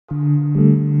Hello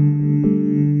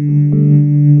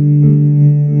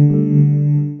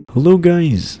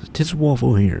guys,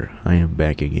 TheWaffle here. I am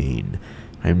back again.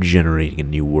 I am generating a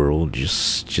new world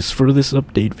just for this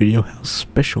update video. How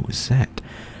special is that?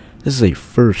 This is a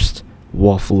first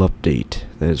Waffle update.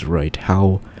 That is right.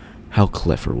 How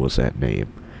clever was that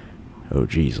name? Oh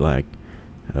geez, lag.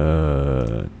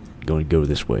 Going to go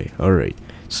this way. Alright.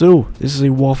 So, this is a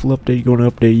Waffle update. Going to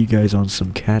update you guys on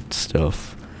some cat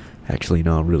stuff. Actually,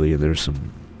 not really. There's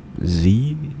some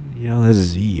Z. Yeah, there's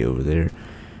Z over there.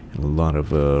 And a lot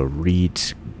of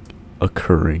reads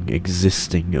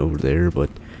existing over there, but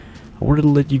I wanted to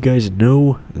let you guys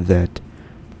know that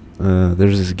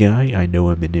there's this guy. I know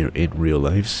him in real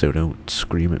life, so don't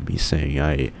scream at me saying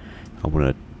I want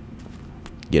to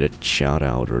get a shout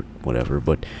out or whatever.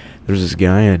 But there's this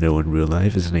guy I know in real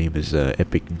life. His name is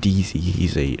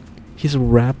EpicDeezy. He's a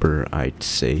rapper, I'd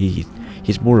say.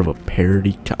 He's more of a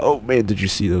parody. Oh man, did you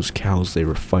see those cows? They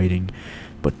were fighting,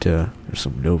 but there's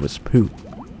some Nova's poop.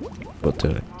 But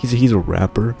he's a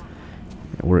rapper,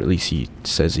 or at least he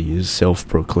says he is,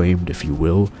 self-proclaimed, if you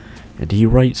will. And he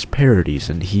writes parodies,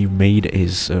 and he made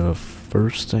his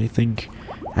first, I think,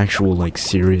 actual like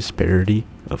serious parody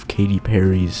of Katy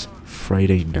Perry's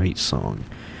Friday Night song.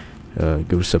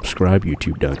 Go subscribe,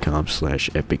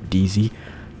 youtube.com/EpicDeezy.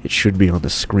 It should be on the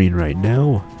screen right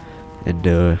now,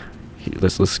 and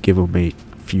let's give him a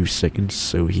few seconds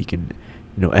so he can,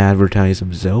 advertise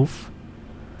himself.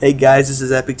 Hey guys, this is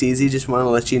EpicDeezy. Just want to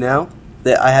let you know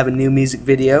that I have a new music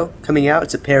video coming out.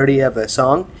 It's a parody of a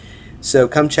song, so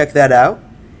come check that out.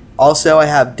 Also, I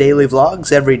have daily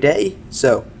vlogs every day,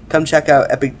 so come check out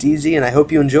EpicDeezy, and I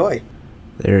hope you enjoy.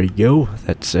 There you go.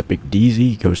 That's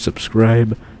EpicDeezy. Go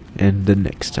subscribe. And the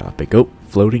next topic. Oh,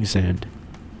 floating sand.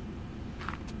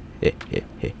 I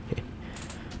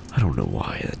don't know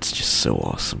why. That's just so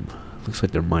awesome. Looks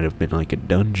like there might have been like a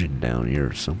dungeon down here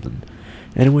or something.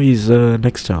 Anyways,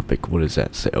 next topic. What does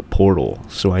that say? A portal.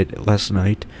 So last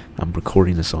night, I'm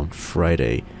recording this on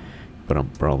Friday, but I'm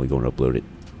probably going to upload it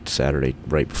Saturday,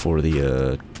 right before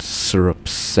the Syrup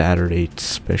Saturday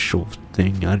special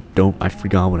thing. I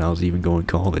forgot what I was even going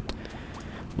to call it.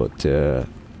 But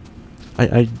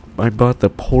I bought the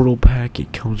Portal pack.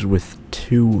 It comes with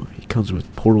two. It comes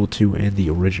with Portal 2 and the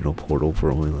original Portal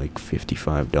for only like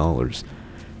 $55.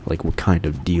 Like, what kind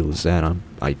of deal is that?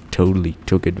 I totally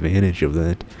took advantage of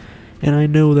that. And I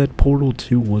know that Portal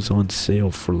 2 was on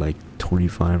sale for like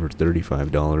 $25 or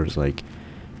 $35 like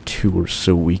 2 or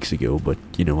so weeks ago, but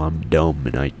I'm dumb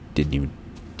and I didn't even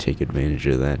take advantage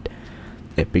of that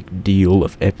epic deal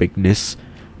of epicness.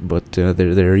 But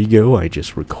there you go. I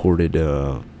just recorded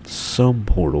some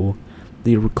Portal.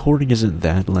 The recording isn't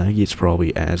that laggy. It's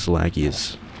probably as laggy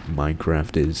as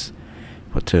Minecraft is.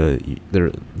 But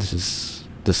this is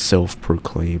the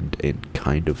self-proclaimed and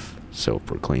kind of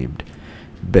self-proclaimed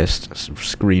best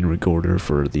screen recorder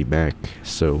for the Mac.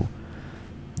 So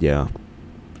yeah,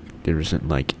 there isn't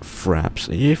like Fraps.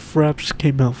 If Fraps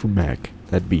came out for Mac,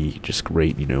 that'd be just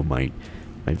great. My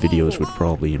videos would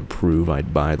probably improve.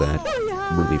 I'd buy that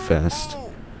really fast.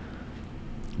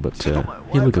 But hey,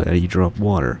 look at that. He dropped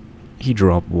water. He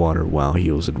dropped water while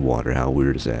he was in water. How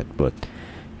weird is that? But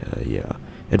yeah,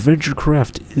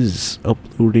 AdventureCraft is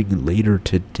uploading later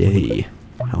today.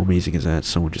 How amazing is that?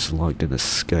 Someone just logged into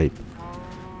Skype.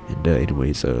 And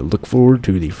anyways, look forward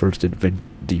to the first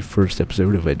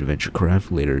episode of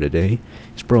AdventureCraft later today.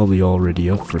 It's probably already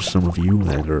up for some of you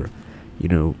that are,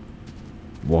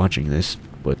 watching this.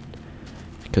 But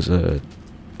because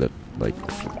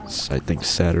I think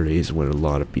Saturday is when a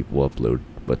lot of people upload.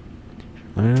 But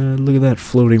look at that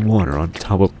floating water on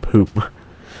top of poop.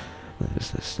 That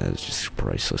is just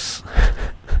priceless.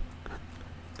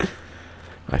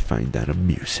 I find that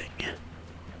amusing.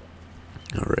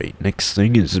 Alright, next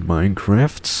thing is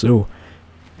Minecraft. So,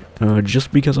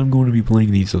 just because I'm going to be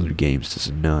playing these other games does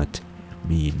not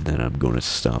mean that I'm going to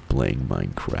stop playing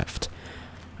Minecraft.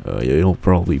 It'll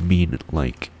probably mean,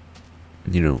 like,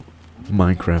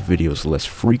 Minecraft videos less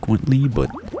frequently, but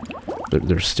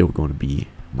there's still going to be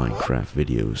Minecraft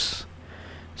videos.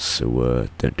 So,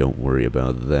 don't worry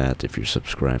about that if you're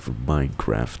subscribed for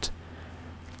Minecraft.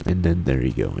 And then there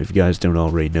you go. If you guys don't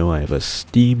already know, I have a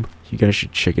Steam. You guys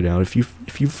should check it out. If you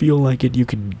feel like it, you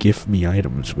can gift me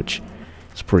items, which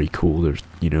is pretty cool. There's,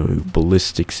 who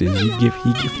Ballistics is. He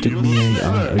gifted me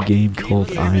a game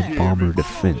called Bomber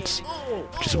Defense,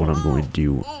 which is what I'm going to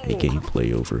do a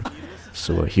gameplay over.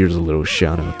 So here's a little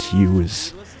shout out to you.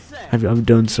 I've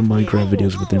done some Minecraft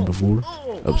videos with him before,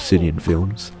 Obsidian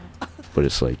Films. But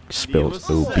it's like spelled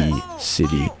O-B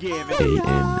City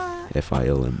A-N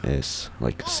FILMS,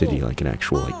 like city, like an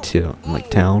actual like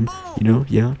town, you know.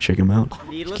 Yeah, check him out.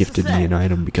 He gifted me an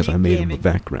item because I made him a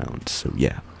background. So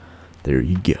yeah, there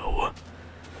you go.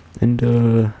 And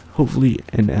hopefully,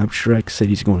 and Abstract said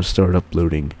he's going to start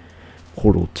uploading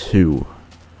Portal 2,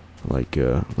 like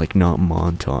not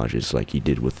montages like he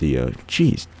did with the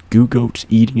jeez, Goo Goat's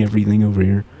eating everything over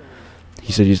here.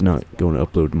 He said he's not going to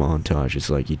upload montages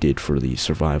like he did for the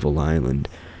Survival Island,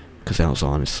 because that was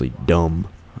honestly dumb,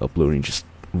 uploading just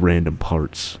random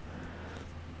parts.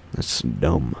 That's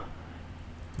dumb.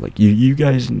 Like, you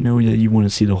guys know that you want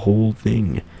to see the whole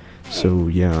thing. So,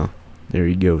 yeah, there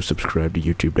you go. Subscribe to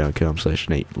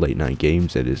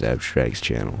youtube.com/late-night-games. That is Abstract's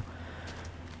channel.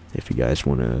 If you guys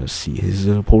want to see his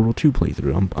Portal 2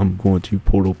 playthrough, I'm going to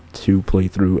Portal 2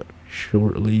 playthrough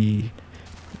shortly.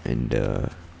 And,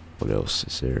 what else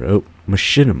is there? Oh,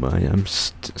 Machinima. I'm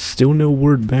still no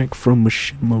word back from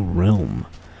Machinima Realm.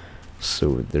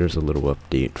 So there's a little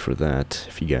update for that.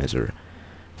 If you guys are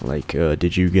like,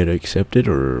 did you get accepted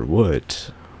or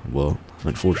what? Well,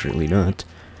 unfortunately not.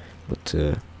 But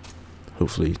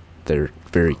hopefully they're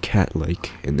very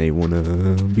cat-like and they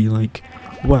wanna be like,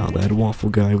 wow, that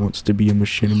waffle guy wants to be a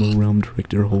Machinima Realm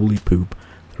director. Holy poop!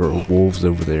 There are wolves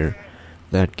over there.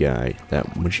 That guy,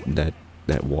 that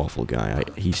waffle guy,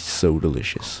 he's so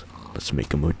delicious. Let's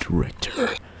make him a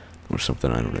director or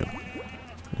something. I don't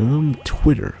know.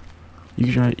 Twitter.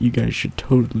 You guys should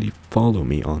totally follow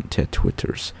me on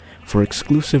Twitters for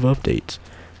exclusive updates.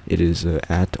 It is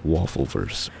at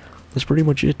Waffleverse. That's pretty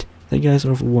much it. Thank you guys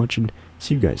all for watching.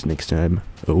 See you guys next time.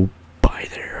 Oh, bye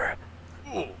there.